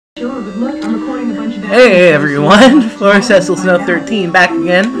Hey everyone, FloresCecil13 back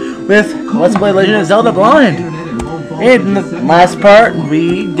again with Let's Play Legend of Zelda Blind. In the last part,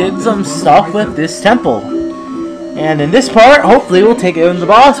 we did some stuff with this temple. And in this part, hopefully we'll take on the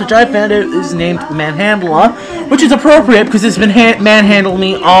boss, which I found out is named Manhandla, which is appropriate because it's been manhandling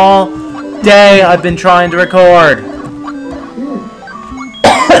me all day. I've been trying to record.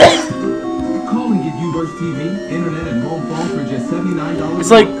 It's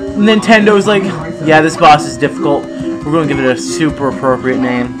like Nintendo's like, yeah, this boss is difficult. We're going to give it a super appropriate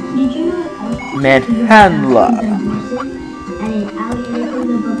name. Manhandla.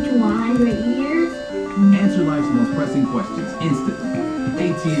 Answer life's most pressing questions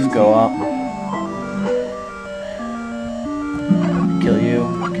instantly. Just go up. Kill you.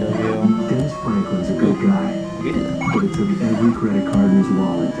 Kill you. Dennis Franklin's a good guy. But it took every credit card in his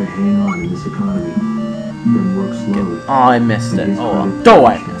wallet to hang on in this economy. Then work slowly. Oh, I missed it. Oh, well. Don't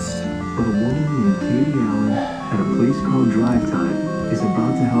I missed. But a woman named Katie Allen at a place called Drive Time is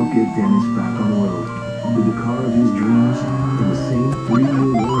about to help get Dennis back on the road with the car of his dreams and the same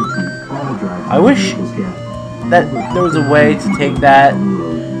 3-year warranty all Drive Time I wish vehicles get. that there was a way to take that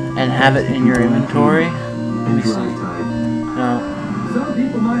and have it in your inventory. Let me see. No. Some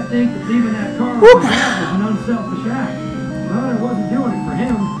people might think that leaving that car was an unselfish act. But I wasn't doing it for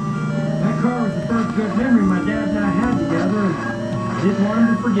him. That car was the first good memory my dad and I had together, and I didn't want him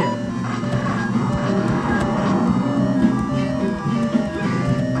to forget it.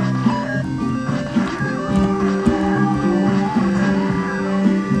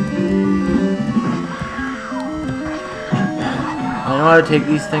 I know how to take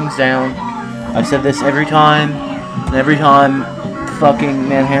these things down. I've said this every time, and every time fucking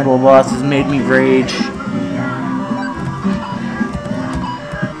Manhandla boss has made me rage.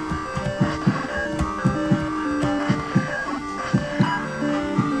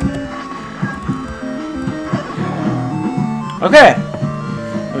 Okay,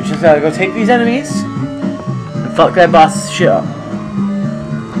 we just gotta go take these enemies and fuck that boss's shit up.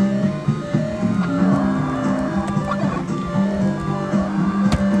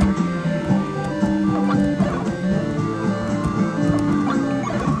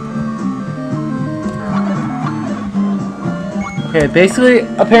 Okay, basically,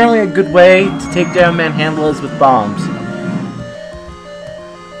 apparently a good way to take down Manhandla is with bombs.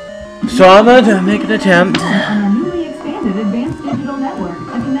 So I'm gonna make an attempt. Advanced digital network,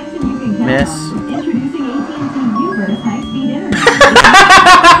 a connection you can count Miss. on. Introducing AT&T Uverse high-speed internet.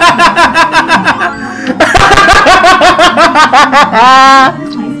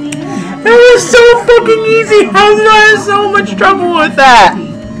 That was so fucking easy. How did I have so much trouble with that?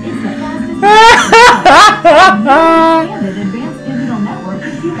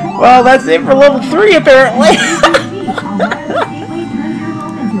 Well, that's it for level 3 apparently.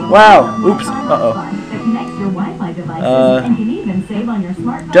 Wow. Oops. Uh-oh.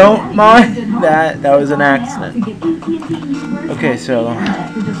 Don't mind that. That was an accident. Okay, so.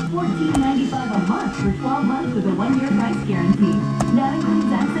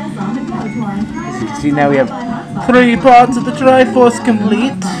 See, now we have 3 parts of the Triforce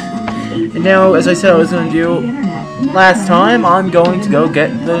complete. And now, as I said I was going to do last time, I'm going to go get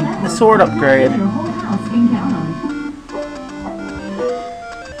the sword upgrade.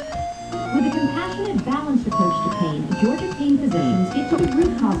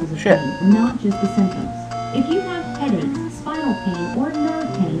 Shit. Pain, not just the symptoms. If you have headaches, spinal pain, or nerve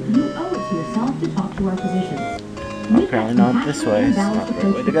pain, you owe it to yourself to talk to our physicians. Apparently not this way. It's not the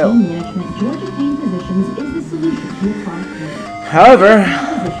right way to go. Georgia Pain Physicians is the solution to your chronic pain. However,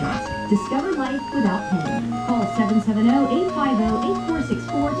 discover life without pain. Call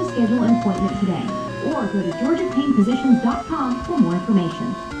 770-850-8464 to schedule an appointment today. Or go to GeorgiaPainPhysicians.com for more information.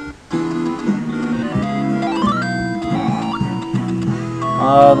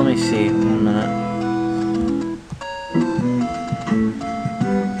 let me see. 1 minute.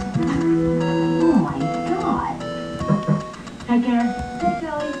 Oh my god. Hey, Karen. Hey,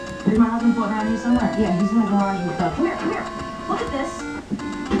 Kelly. There's my husband floating around here somewhere. Yeah, he's in the garage and stuff. Come here, come here. Look at this.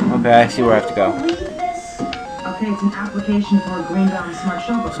 Okay, I see where I have to go. Believe this? Okay, it's an application for a Green Valley Smart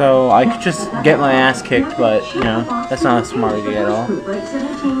Shoulda. So, I could just get my ass kicked, but, you know, that's not a smart idea at all.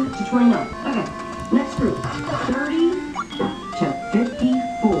 17 to 29. Okay, next group. 30 to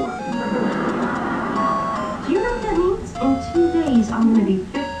 54. Do you know what that means? In 2 days, I'm going to be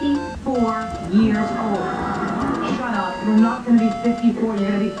 54 years old. Shut up. You're not going to be 54. You're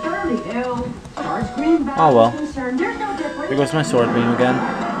going to be 30. Ew. As far as Green Valley Oh, well. is concerned, there's no difference. There goes my sword beam again.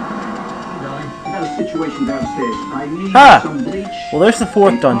 A situation downstairs. I need some bleach. Well, there's the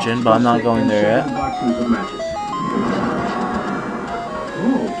 4th dungeon, but I'm not going there yet.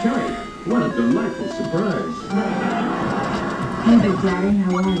 Oh, Terry, what a delightful surprise. Hey, Big Daddy,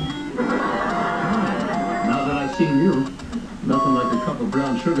 how are you? Now that I've seen you, nothing like a cup of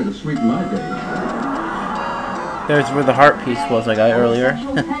brown sugar to sweeten my day. There's where the heart piece was I got earlier.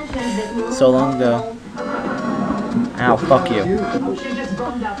 So long ago. Ow, fuck you. Oh, she's just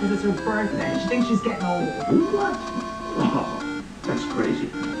bummed out because it's her birthday. She thinks she's getting old. What? Oh, that's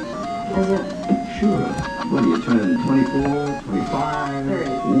crazy. Is it? Sure. What are you turning? 24, 25? 30.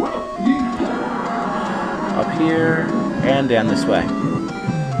 Whoa! Up here and down this way.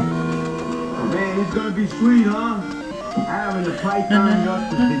 Man, it's gonna be sweet, huh? Aaron, the Python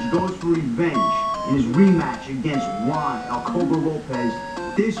Justice bitch goes for revenge in his rematch against Juan El Cobra Lopez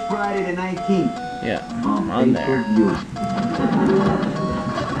this Friday the 19th. Yeah, on there.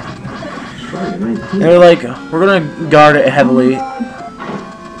 Friday, 19. They're like, we're gonna guard it heavily.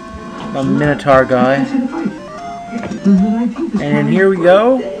 A Minotaur guy. And here we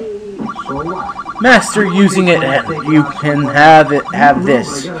go. Master using it, and you can have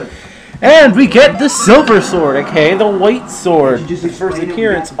this. And we get the silver sword, okay? The white sword. The first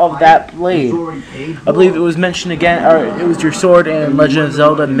appearance of that blade. I believe it was mentioned again, or it was your sword in Legend of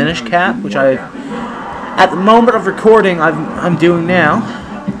Zelda Minish Cap, which at the moment of recording, I'm doing now.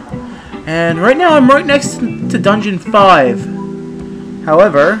 And right now, I'm right next to Dungeon 5.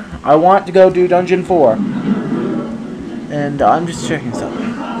 However, I want to go do Dungeon 4. And I'm just checking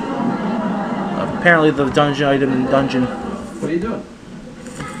something. Apparently the dungeon item in Dungeon What are you doing?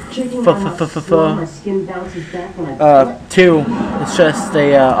 2. It's just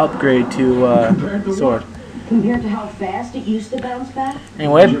a upgrade to sword. Compared to how fast it used to bounce back?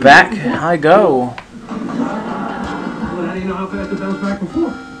 Anyway, back I go. Well, how do you know how fast it bounced back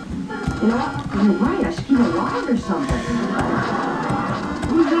before? You know what? You're right. I should keep it alive or something.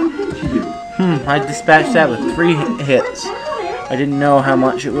 What hit you? I dispatched that with 3 hits. I didn't know how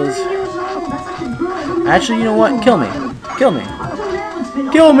much it was. Actually, you know what? Kill me. Kill me.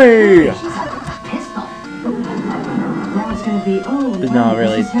 Kill me! But no,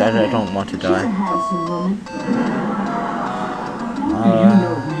 really, I don't want to die. You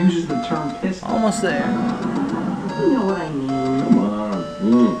know who uses the term pistol? Almost there. You know what I mean. Come on.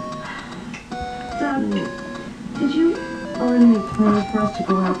 Doug, did you already make plans for us to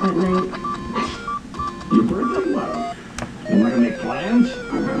go out that night? Your birthday? Well, you want to make plans?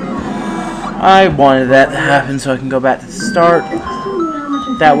 I wanted that to happen so I can go back to the start.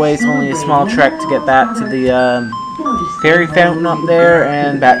 That way it's only a small trek to get back to the fairy fountain up there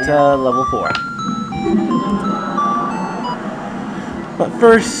and back to level 4. But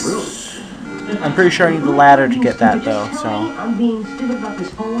first, I'm pretty sure I need the ladder to get that though, so. I'm being stupid about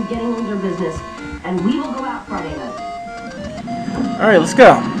this whole getting older business, and we will go out Friday night. Alright, let's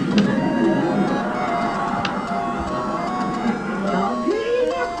go.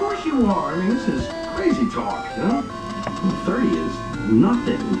 Yeah, of course you are. I mean, this is crazy talk, you know? 30 is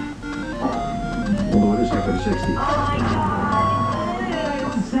nothing. Although it is halfway to 60. Oh my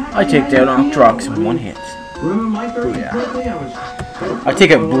God! I take down Octrox in 1 hit. Remember my 30th Yeah. birthday? I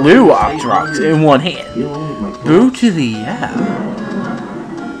take a blue Octrox in 1 hit. You know, like my Boo to the yeah.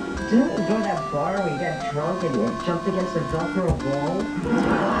 Didn't we go to that bar where you got drunk and you jumped against a Velcro wall?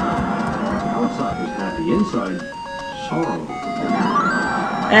 outside was happy, inside sorrow.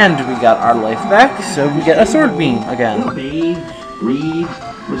 And we got our life back, so we get a sword beam again. Bathe, read,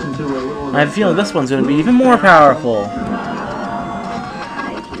 listen to a little. I have a feeling this one's going to be even more powerful.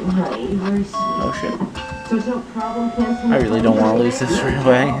 Thank you, honey. Very sweet. Oh shit. So there's no problem canceling? I really don't want to lose this right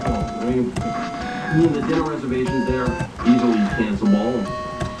away. I mean, the dinner reservations there, easily cancelable.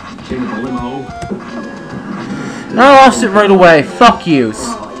 Same with the limo. I lost it right away. Fuck you.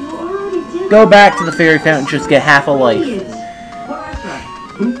 Go back to the fairy fountain, just get half a life.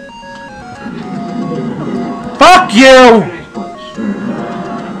 Fuck you!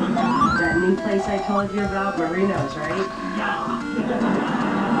 That new place I told you about, Marino's, right?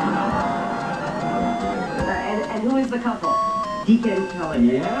 And who is the couple? Deacon and Kelly.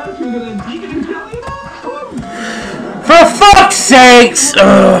 Yeah, you're gonna Deacon and Kelly? For fuck's sakes!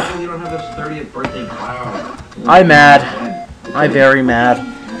 Ugh. You don't have this 30th birthday cloud. I'm mad. I'm very mad.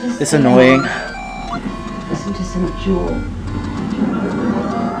 It's annoying. Listen to some Jewel.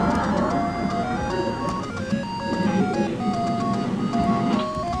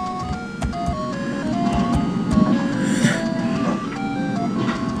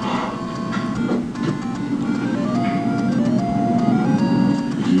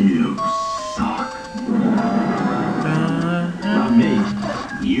 You suck. Not me.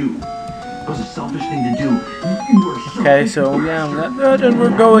 You. It was a selfish thing to do. You were so Okay, so yeah, and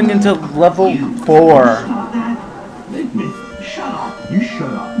we're going into level 4. Stop that. Make me. Shut up. You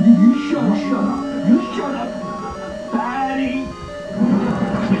shut up. You shut up. You shut up. Fatty.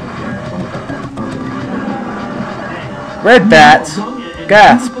 Red bats.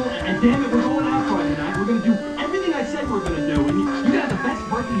 Gasp. And damn it, we're going out Friday night. We're gonna do everything I said we're gonna do. And you got the best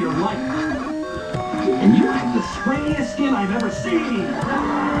birthday of your life. And you have the springiest skin I've ever seen.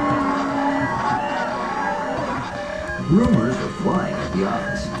 Rumors are flying at the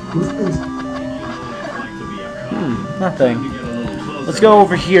office. Who's been... Nothing. Let's go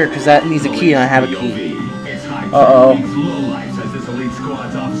over here because that needs a key and I have a key. Uh-oh.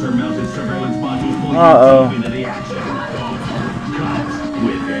 Uh-oh.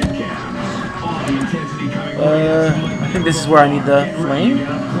 I think this is where I need the flame.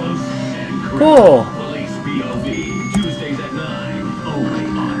 Cool.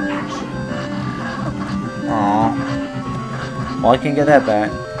 Aww. Well, I can get that back.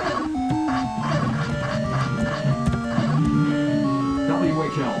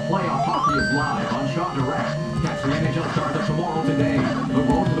 WHL Playoff Hockey is live on Shaw Direct. Catch the NHL starts up tomorrow today. The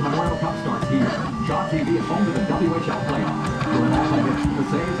road to the Memorial Cup starts here. Shaw TV is home to the WHL Playoffs. You'll have highlights, the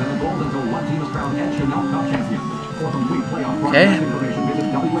saves, and the goals until one team is crowned and Chanel Cup champion. For complete playoff broadcast information, visit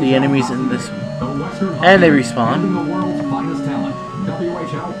WHL. The enemies in this. The Western And they respawn. the world's finest talent.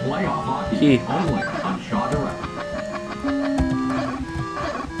 WHL Playoff Hockey. Key. Only on Shaw Direct.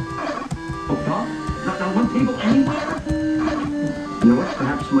 Oh, Tom? Not one table anywhere? You know what?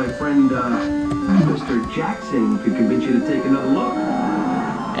 Perhaps my friend, Mr. Jackson could convince you to take another look.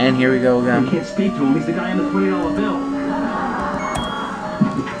 And here we go I again. can't speak to him. He's the guy on the $20 bill.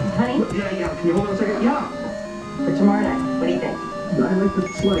 Honey, Yeah. Can you hold on a second? Yeah. for tomorrow night, what do you think? I like the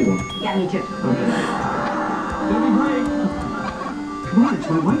sleigh one. Yeah, me too. Okay. That'll be great. Come on, it's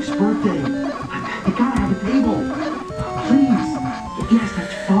my wife's birthday. You gotta have a table. Please. Yes,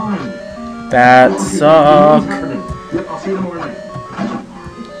 that's fine. That Okay, suck. Yep, I'll see you tomorrow night.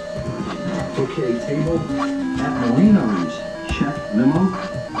 Okay, table at Marino's. Check. Limo.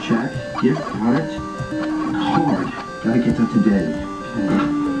 Check. Gift cards. Card. Gotta get that today.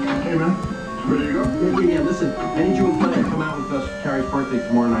 Okay. Hey, man. Ready to go? Yeah. Listen, I need you and Clay to come out with us for Carrie's birthday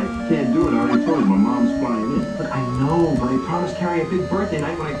tomorrow night. Can't do it. I already told you. My mom's flying in. Look, I know, but I promised Carrie a big birthday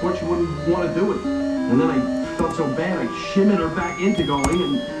night when I thought you wouldn't want to do it. And then I felt so bad, I shimmied her back into going,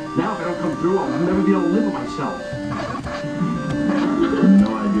 and now if I don't come through, I'll never be able to live with myself. No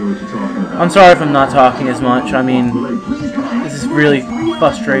idea what you're talking about. I'm sorry if I'm not talking as much. I mean, this is really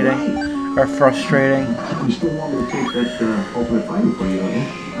frustrating. Or frustrating. You still want me to take that ultimate fighting for you, don't you?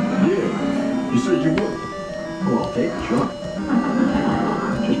 Yeah. You said you would. Oh, I'll take it, sure.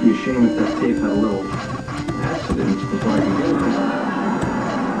 Just be ashamed if that tape had a little accident before I can get it.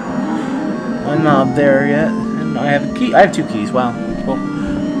 I'm not there yet. And I have a key. I have 2 keys. Wow. Cool.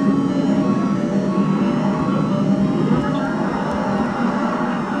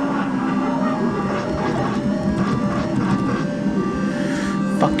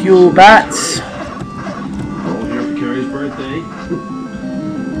 Fuck you, bats. All here for Carrie's birthday.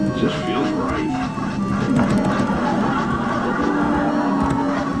 It just feels right.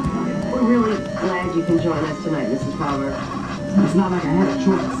 We're really glad you can join us tonight, Mrs. Palmer. It's not like I had a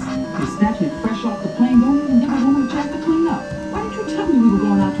choice. They snatched me fresh off the plane, don't even give a woman a chance to clean up. Why didn't you tell me we were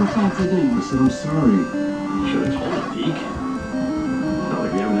going out to a fancy dinner? I said, I'm sorry. Should have told her, Deke. Not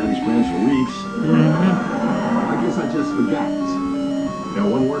like we haven't had these plans for weeks. I guess I just forgot. Got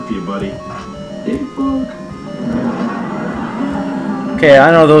one word for you, buddy. Hey, Funk. Okay,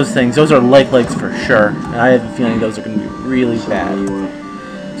 I know those things. Those are like legs for sure. And I have a feeling those are going to be really bad.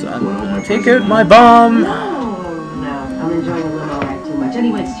 So I'm going to take out my bomb. No. I'm enjoying the limo ride too much.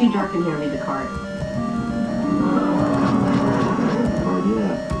 Anyway, it's too dark in here. Read the card. Oh,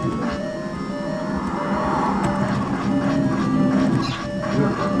 yeah.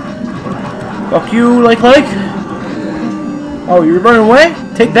 Fuck you, like. Oh, you're running away?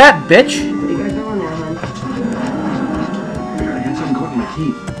 Take that, bitch. Where you guys going now, hon? I had something caught in my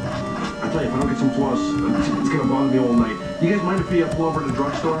teeth. I tell you, if I don't get some floss, it's gonna bother me all night. You guys mind if we pull over to the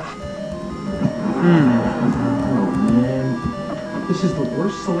drugstore? Oh, man. This is the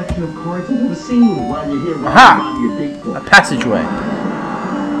worst selection of cards I've ever seen. While you're here, Aha! your date book. A passageway.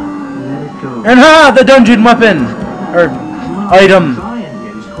 Let it go. And ha! The dungeon weapon! Or item.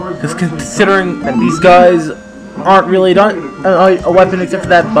 Because Because considering that these guys aren't really a weapon except for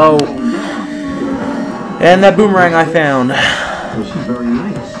that bow. And that boomerang I found. Well, she's very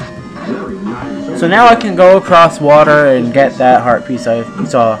nice. Very nice. So now I can go across water and get that heart piece I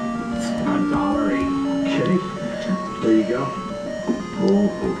saw. $1.08. Okay. There you go. Oh.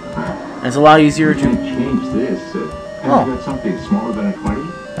 And it's a lot easier You can to... change this. Oh. You got something smaller than a 20?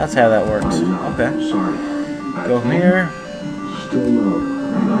 That's how that works. Oh, no. Okay. Sorry. Go here. Still low.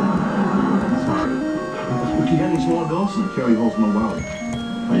 Dawson. Carrie holds my wallet.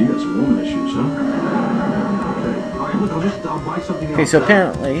 Oh, you got some woman issues, huh? Okay. All right, look, I'll buy something else. Okay, so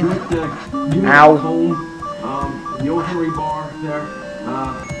apparently... Give me Ow. a home, the old Henry bar there.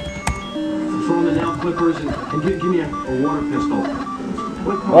 Throw in the nail clippers and give me a water pistol.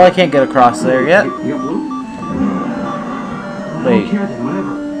 Well, I can't get across there yet. You got blue? Wait. Okay, then,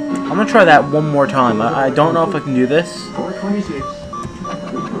 whatever. I'm gonna try that one more time. I don't know if I can do this. 426.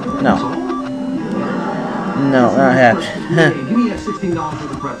 No. No, not happening. Give me $16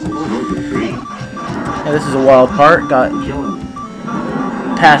 worth of pretzels. Yeah, this is a wild part. Got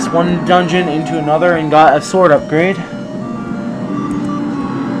past one dungeon into another and got a sword upgrade.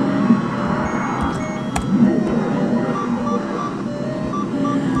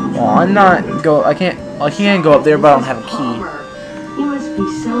 Well, I can't go up there, but I don't have a key. You must be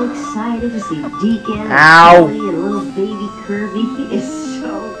so excited to see Deacon Ow. and little baby Kirby. He is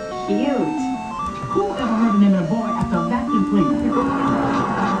so cute. Who ever heard the name of a boy after a vacuum cleaner?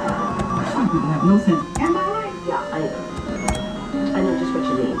 Some people have no sense. Am I right? Yeah, I know just what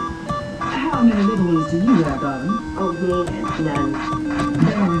you mean. How many little ones do you have, darling? Oh, me? None.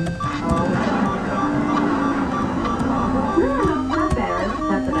 Baron. No, not Baron.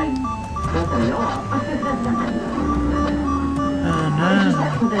 Not that I know of. Just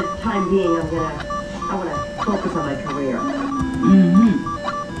that for the time being, I want to focus on my career. Mm-hmm.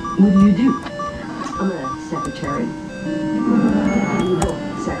 What do you do? I'm a secretary. Legal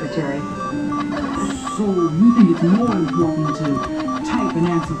secretary. So you think it's more important to type and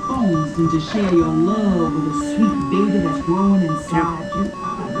answer phones than to share your love with a sweet baby that's growing inside you?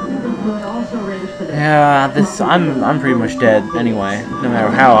 Well, I also arranged for the... Yeah, I'm pretty much dead anyway, no matter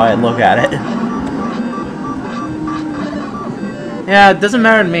how I look at it. Yeah, it doesn't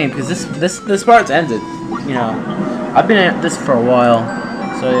matter to me because this part's ended. You know, I've been at this for a while,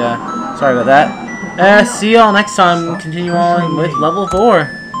 so yeah. Sorry about that. See y'all next time. Continue on with level 4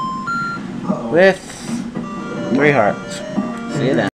 with 3 hearts. See you then.